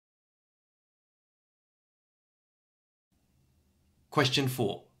Question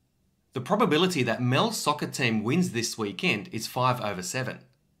 4. The probability that Mel's soccer team wins this weekend is 5/7.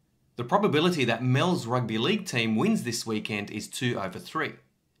 The probability that Mel's rugby league team wins this weekend is 2/3.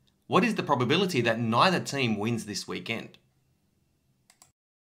 What is the probability that neither team wins this weekend?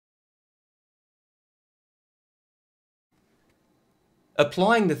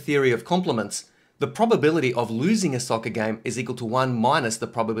 Applying the theory of complements, the probability of losing a soccer game is equal to 1 minus the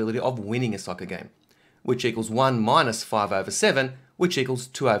probability of winning a soccer game, which equals 1 minus 5/7, which equals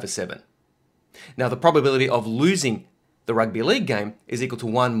 2/7. Now the probability of losing the rugby league game is equal to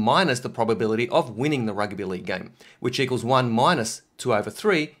 1 minus the probability of winning the rugby league game, which equals 1 minus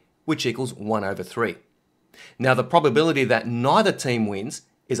 2/3, which equals 1/3. Now the probability that neither team wins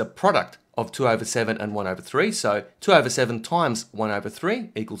is a product of 2/7 and 1/3, so 2/7 times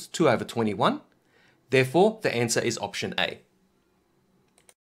 1/3 equals 2/21. Therefore, the answer is option A.